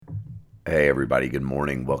Hey, everybody. Good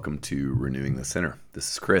morning. Welcome to Renewing the Center.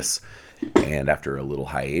 This is Chris. And after a little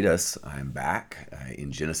hiatus, I'm back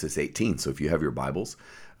in Genesis 18. So if you have your Bibles,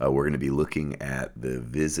 we're going to be looking at the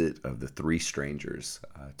visit of the three strangers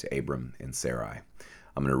to Abram and Sarai.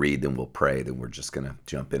 I'm going to read, then we'll pray, then we're just going to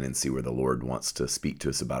jump in and see where the Lord wants to speak to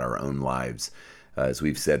us about our own lives. As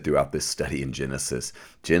we've said throughout this study in Genesis,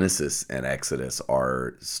 Genesis and Exodus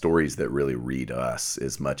are stories that really read us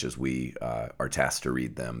as much as we are tasked to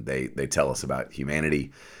read them. They tell us about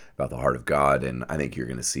humanity, about the heart of God, and I think you're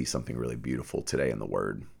going to see something really beautiful today in the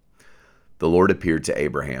Word. The Lord appeared to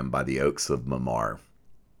Abraham by the oaks of Mamre.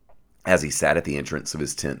 As he sat at the entrance of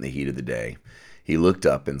his tent in the heat of the day, he looked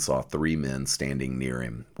up and saw three men standing near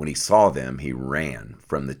him. When he saw them, he ran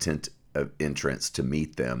from the tent of entrance to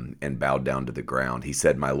meet them and bowed down to the ground. He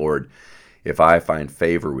said, "My Lord, if I find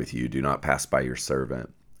favor with you, do not pass by your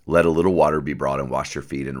servant. Let a little water be brought and wash your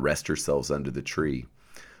feet and rest yourselves under the tree.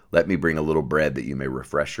 Let me bring a little bread that you may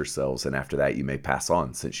refresh yourselves, and after that you may pass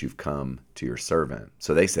on, since you've come to your servant."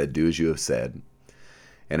 So they said, "Do as you have said."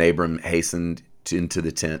 And Abram hastened into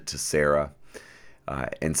the tent to Sarah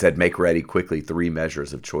and said, "Make ready quickly 3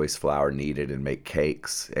 measures of choice flour kneaded and make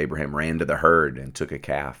cakes." Abraham ran to the herd and took a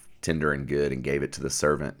calf, tender and good, and gave it to the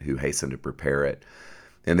servant who hastened to prepare it.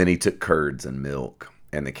 And then he took curds and milk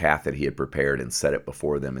and the calf that he had prepared and set it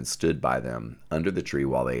before them and stood by them under the tree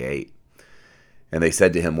while they ate. And they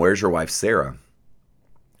said to him, "Where's your wife Sarah?"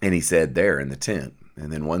 And he said, "There in the tent."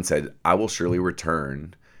 And then one said, "I will surely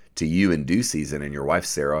return to you in due season, and your wife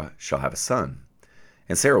Sarah shall have a son."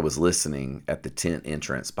 And Sarah was listening at the tent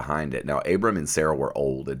entrance behind it. Now Abram and Sarah were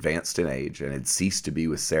old, advanced in age, and had ceased to be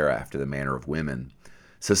with Sarah after the manner of women.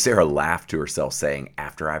 So Sarah laughed to herself, saying,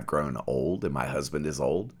 "After I've grown old and my husband is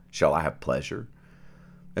old, shall I have pleasure?"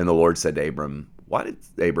 And the Lord said to Abraham,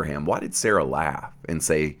 why did Sarah laugh and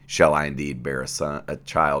say, "Shall I indeed bear a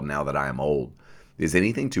child now that I am old? Is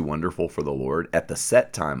anything too wonderful for the Lord? At the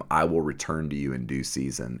set time I will return to you in due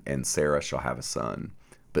season, and Sarah shall have a son."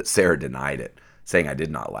 But Sarah denied it, saying, "I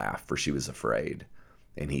did not laugh," for she was afraid.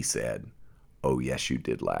 And he said, "Oh, yes, you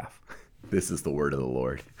did laugh." This is the word of the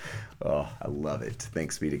Lord. Oh, I love it.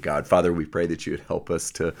 Thanks be to God. Father, we pray that you would help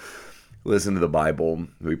us to listen to the Bible.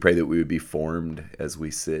 We pray that we would be formed as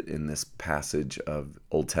we sit in this passage of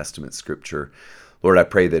Old Testament scripture. Lord, I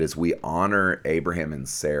pray that as we honor Abraham and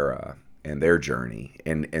Sarah and their journey,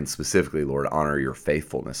 and specifically, Lord, honor your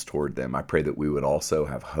faithfulness toward them, I pray that we would also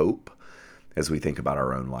have hope as we think about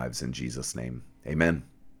our own lives in Jesus' name. Amen.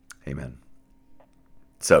 Amen.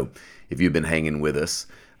 So if you've been hanging with us,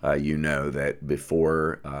 you know that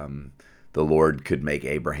before the Lord could make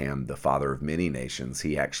Abraham the father of many nations,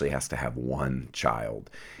 he actually has to have one child.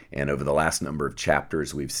 And over the last number of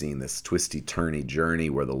chapters, we've seen this twisty-turny journey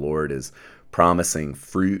where the Lord is promising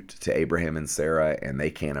fruit to Abraham and Sarah, and they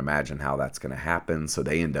can't imagine how that's going to happen. So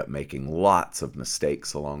they end up making lots of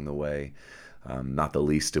mistakes along the way. Not the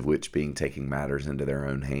least of which being taking matters into their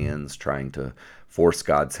own hands, trying to force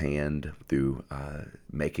God's hand through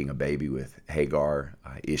making a baby with Hagar,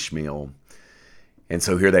 Ishmael. And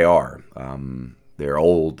so here they are. They're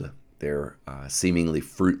old, they're seemingly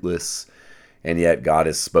fruitless, and yet God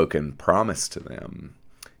has spoken promise to them.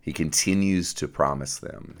 He continues to promise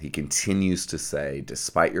them. He continues to say,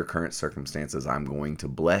 despite your current circumstances, I'm going to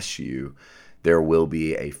bless you. There will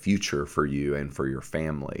be a future for you and for your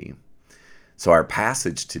family. So our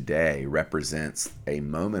passage today represents a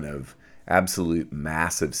moment of absolute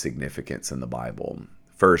massive significance in the Bible.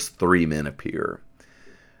 First, three men appear.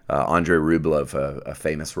 Andrei Rublev, a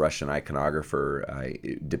famous Russian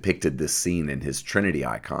iconographer, depicted this scene in his Trinity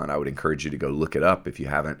icon. I would encourage you to go look it up if you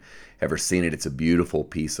haven't ever seen it. It's a beautiful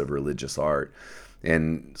piece of religious art.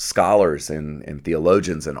 And scholars and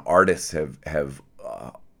theologians and artists have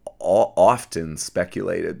often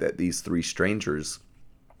speculated that these three strangers,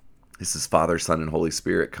 this is Father, Son, and Holy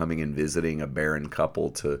Spirit coming and visiting a barren couple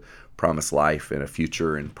to promise life and a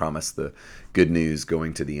future and promise the good news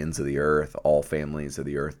going to the ends of the earth, all families of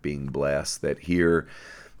the earth being blessed. That here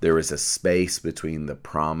there is a space between the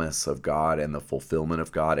promise of God and the fulfillment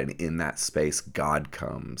of God, and in that space God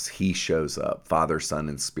comes. He shows up. Father, Son,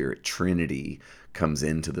 and Spirit, Trinity, comes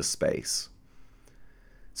into the space.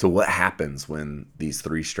 So what happens when these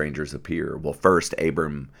three strangers appear? Well, first,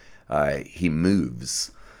 Abram, he moves.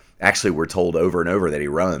 Actually, we're told over and over that he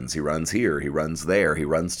runs. He runs here, he runs there, he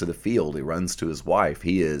runs to the field, he runs to his wife.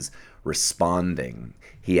 He is responding.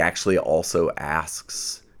 He actually also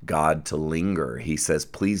asks God to linger. He says,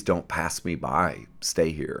 "Please don't pass me by.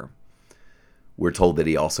 Stay here." We're told that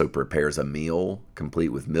he also prepares a meal complete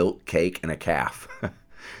with milk, cake, and a calf.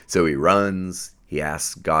 So he runs, he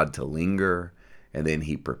asks God to linger, and then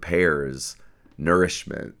he prepares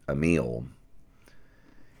nourishment, a meal.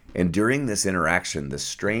 And during this interaction, the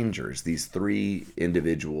strangers, these three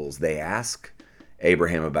individuals, they ask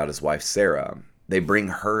Abraham about his wife, Sarah. They bring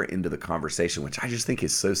her into the conversation, which I just think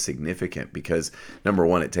is so significant because, number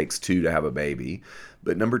one, it takes two to have a baby.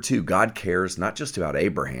 But number two, God cares not just about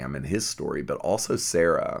Abraham and his story, but also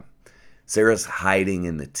Sarah. Sarah's hiding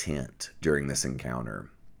in the tent during this encounter.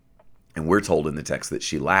 And we're told in the text that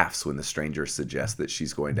she laughs when the stranger suggests that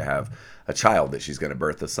she's going to have a child, that she's going to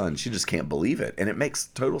birth a son. She just can't believe it. And it makes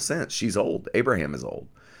total sense. She's old. Abraham is old.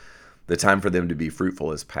 The time for them to be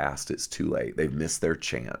fruitful is past. It's too late. They've missed their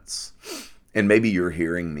chance. And maybe you're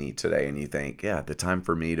hearing me today and you think, yeah, the time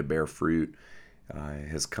for me to bear fruit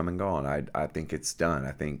has come and gone. I think it's done.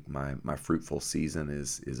 I think my fruitful season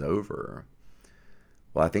is over.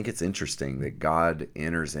 Well, I think it's interesting that God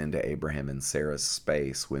enters into Abraham and Sarah's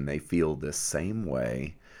space when they feel this same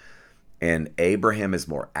way. And Abraham is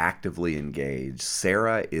more actively engaged.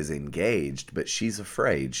 Sarah is engaged, but she's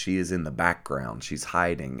afraid. She is in the background. She's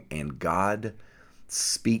hiding. And God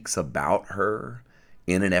speaks about her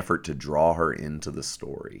in an effort to draw her into the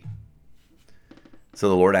story. So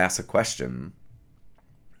the Lord asks a question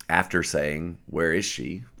after saying, "Where is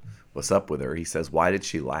she? What's up with her?" He says, "Why did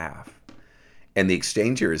she laugh?" And the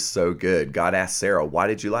exchange here is so good. God asks Sarah, "Why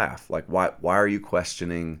did you laugh? Like, why are you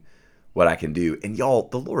questioning what I can do?" And y'all,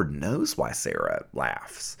 the Lord knows why Sarah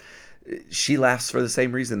laughs. She laughs for the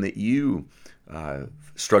same reason that you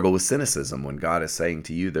struggle with cynicism when God is saying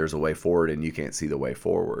to you, there's a way forward and you can't see the way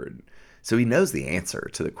forward. So he knows the answer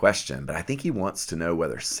to the question, but I think he wants to know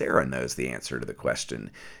whether Sarah knows the answer to the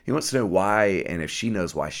question. He wants to know why, and if she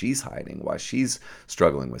knows why she's hiding, why she's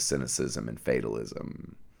struggling with cynicism and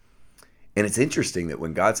fatalism. And it's interesting that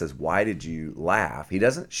when God says, "Why did you laugh?" he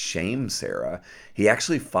doesn't shame Sarah. He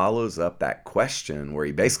actually follows up that question where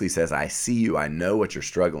he basically says, "I see you. I know what you're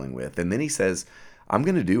struggling with." And then he says, "I'm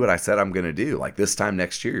going to do what I said I'm going to do. Like this time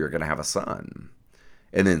next year, you're going to have a son."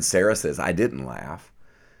 And then Sarah says, "I didn't laugh."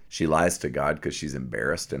 She lies to God because she's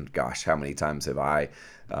embarrassed. And gosh, how many times have I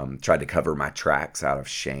tried to cover my tracks out of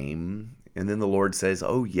shame? And then the Lord says,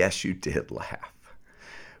 "Oh, yes, you did laugh."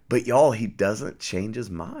 But y'all, he doesn't change his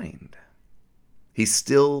mind. He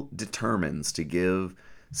still determines to give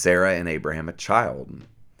Sarah and Abraham a child.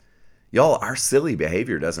 Y'all, our silly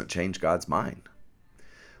behavior doesn't change God's mind.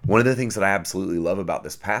 One of the things that I absolutely love about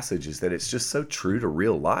this passage is that it's just so true to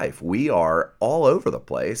real life. We are all over the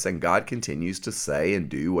place, and God continues to say and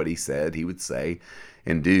do what he said he would say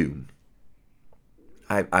and do.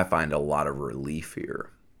 I find a lot of relief here.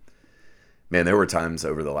 Man, there were times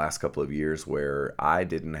over the last couple of years where I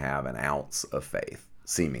didn't have an ounce of faith.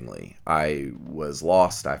 Seemingly, I was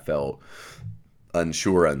lost. I felt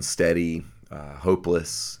unsure, unsteady,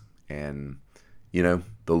 hopeless. And,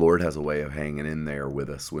 the Lord has a way of hanging in there with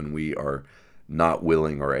us when we are not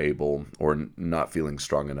willing or able or not feeling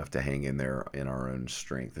strong enough to hang in there in our own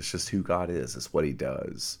strength. It's just who God is. It's what he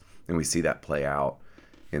does. And we see that play out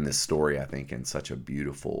in this story, I think, in such a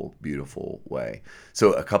beautiful, beautiful way.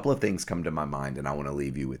 So a couple of things come to my mind, and I want to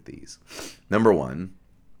leave you with these. Number one,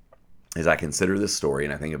 as I consider this story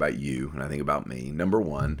and I think about you and I think about me, number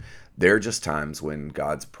one, there are just times when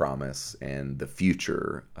God's promise and the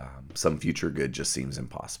future, some future good just seems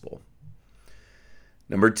impossible.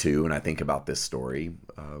 Number two, and I think about this story,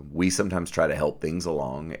 we sometimes try to help things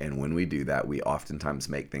along, and when we do that, we oftentimes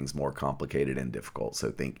make things more complicated and difficult, so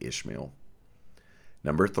think Ishmael.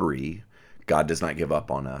 Number three, God does not give up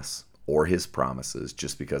on us or his promises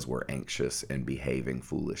just because we're anxious and behaving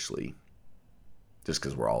foolishly. Just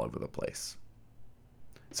because we're all over the place.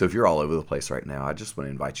 So if you're all over the place right now, I just want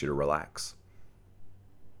to invite you to relax.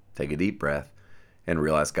 Take a deep breath and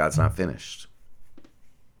realize God's not finished.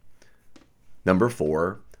 Number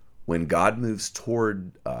four, when God moves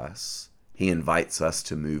toward us, he invites us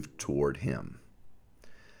to move toward him.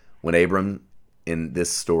 In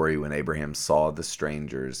this story, when Abraham saw the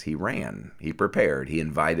strangers, he ran, he prepared, he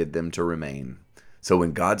invited them to remain. So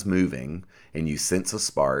when God's moving and you sense a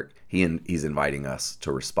spark, he's inviting us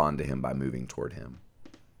to respond to him by moving toward him.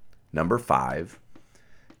 Number five,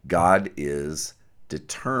 God is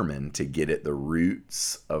determined to get at the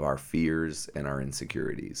roots of our fears and our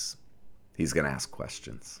insecurities. He's going to ask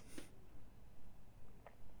questions.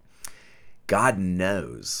 God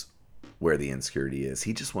knows where the insecurity is.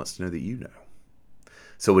 He just wants to know that you know.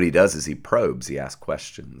 So what he does is he probes, he asks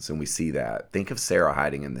questions, and we see that. Think of Sarah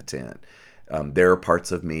hiding in the tent. There are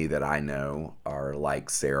parts of me that I know are like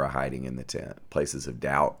Sarah hiding in the tent, places of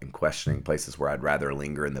doubt and questioning, places where I'd rather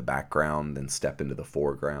linger in the background than step into the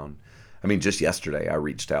foreground. I mean, just yesterday I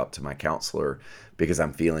reached out to my counselor because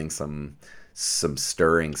I'm feeling some some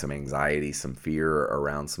stirring, some anxiety, some fear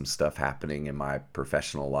around some stuff happening in my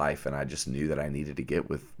professional life, and I just knew that I needed to get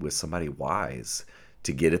with somebody wise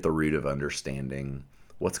to get at the root of understanding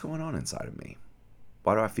what's going on inside of me.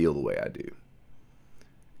 Why do I feel the way I do?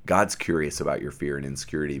 God's curious about your fear and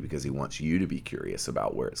insecurity because he wants you to be curious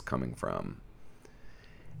about where it's coming from.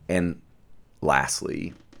 And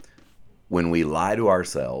lastly, when we lie to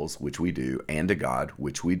ourselves, which we do, and to God,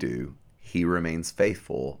 which we do, he remains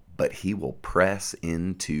faithful, but he will press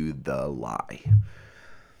into the lie.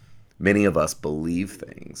 Many of us believe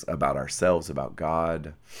things about ourselves, about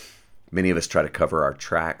God. Many of us try to cover our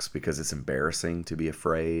tracks because it's embarrassing to be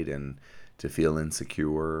afraid and to feel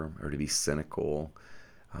insecure or to be cynical.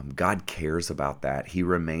 God cares about that. He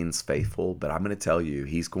remains faithful, but I'm going to tell you,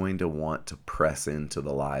 he's going to want to press into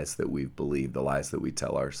the lies that we've believed, the lies that we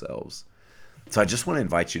tell ourselves. So I just want to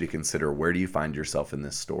invite you to consider, where do you find yourself in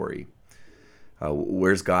this story?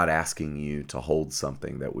 Where's God asking you to hold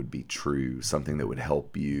something that would be true, something that would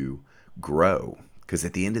help you grow? Because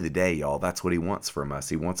at the end of the day, y'all, that's what he wants from us.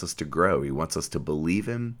 He wants us to grow. He wants us to believe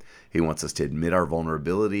him. He wants us to admit our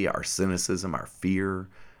vulnerability, our cynicism, our fear,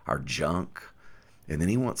 our junk. And then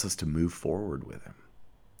he wants us to move forward with him.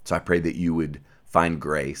 So I pray that you would find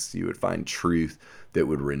grace, you would find truth that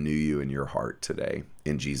would renew you in your heart today.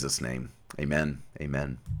 In Jesus' name, amen.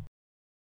 Amen.